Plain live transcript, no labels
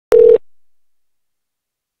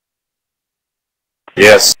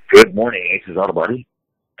Yes. Good morning, Ace's Auto Body.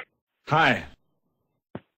 Hi.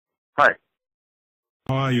 Hi.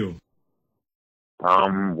 How are you?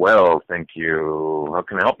 Well, thank you. How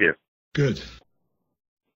can I help you? Good.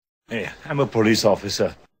 Hey, I'm a police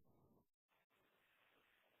officer.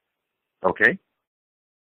 Okay.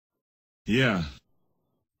 Yeah.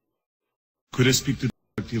 Could I speak to the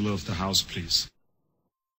drug dealer of the house, please?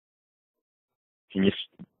 Can you,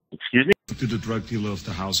 excuse me? To the drug dealer of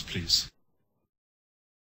the house, please.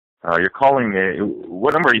 You're calling,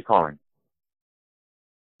 what number are you calling?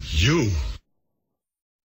 You?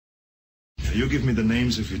 You give me the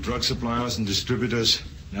names of your drug suppliers and distributors,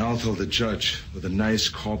 and I'll tell the judge what a nice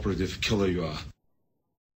cooperative killer you are.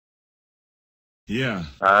 Yeah.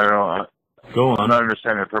 I don't know. Go on. I'm not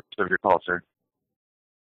understanding the purpose of your call, sir.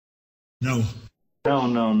 No.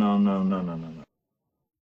 No.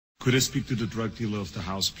 Could I speak to the drug dealer of the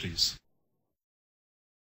house, please?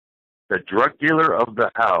 The drug dealer of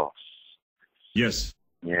the house. Yes.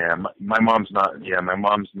 Yeah, my mom's not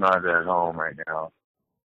at home right now.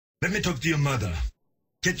 Let me talk to your mother.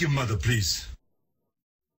 Get your mother, please.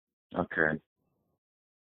 Okay.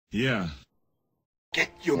 Yeah.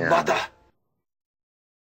 Get your mother.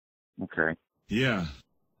 Okay. Yeah.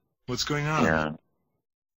 What's going on? Yeah.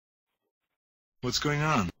 What's going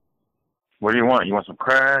on? What do you want? You want some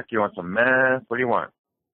crack? You want some meth? What do you want?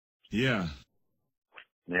 Yeah.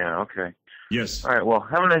 Yeah, okay. Yes. All right, well,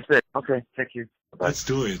 have a nice day. Okay, thank you. Bye. Let's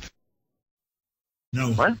do it.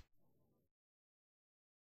 No. What?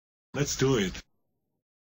 Let's do it.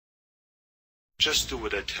 Just do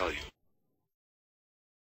what I tell you.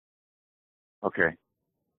 Okay.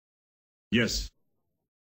 Yes.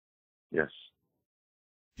 Yes.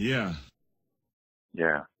 Yeah.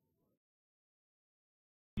 Yeah.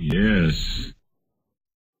 Yes.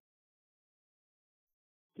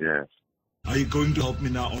 Yes. Are you going to help me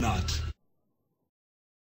now or not?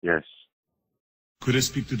 Yes. Could I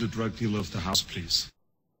speak to the drug dealer of the house, please?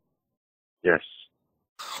 Yes.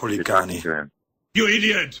 You're talking Hurricane. to him. You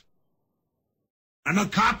idiot! I'm a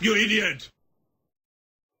cop, you idiot!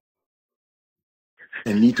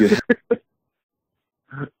 I need your help.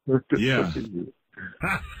 Yeah.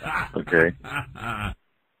 Okay.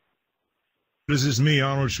 This is me,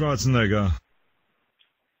 Arnold Schwarzenegger.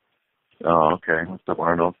 Oh, okay. What's up,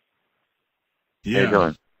 Arnold? Yeah. How you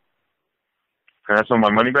doing? Can I have some of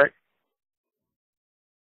my money back?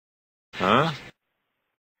 Huh?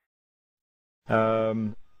 I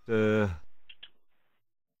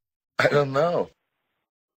don't know.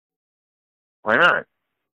 Why not?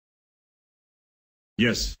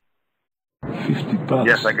 Yes. $50.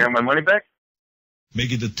 Yes, I got my money back?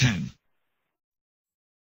 Make it a 10.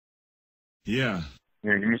 Yeah. You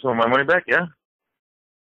gonna give me some of my money back, yeah?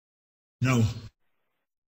 No.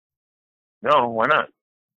 No, why not?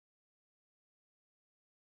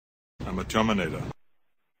 I'm a Terminator.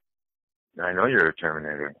 I know you're a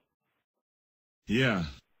Terminator. Yeah.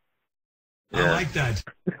 Yeah. I like that.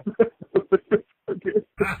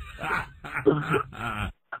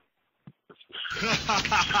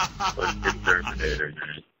 Fucking Terminator,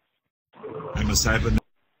 dude. I'm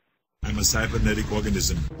a cybernetic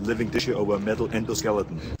organism, living tissue over a metal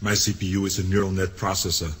endoskeleton. My CPU is a neural net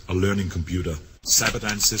processor, a learning computer.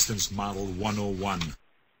 Cyberdyne Systems Model 101.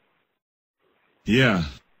 Yeah.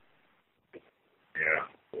 Yeah.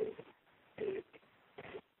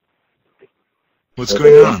 What's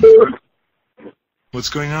going on? What's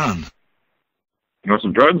going on? You want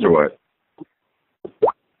some drugs or what?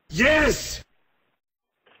 Yes!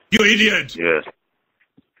 You idiot! Yes.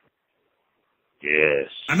 Yes.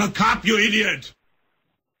 I'm a cop, you idiot!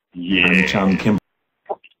 Yeah. I'm John Kim.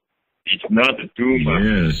 It's not the Doom.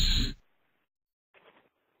 Yes.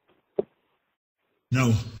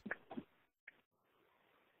 No.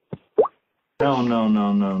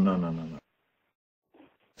 No.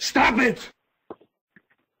 Stop it!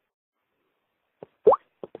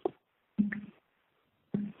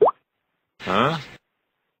 Huh?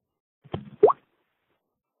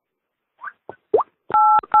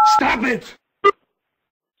 Stop it!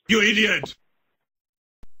 You idiot!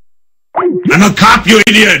 I'm a cop, you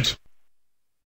idiot!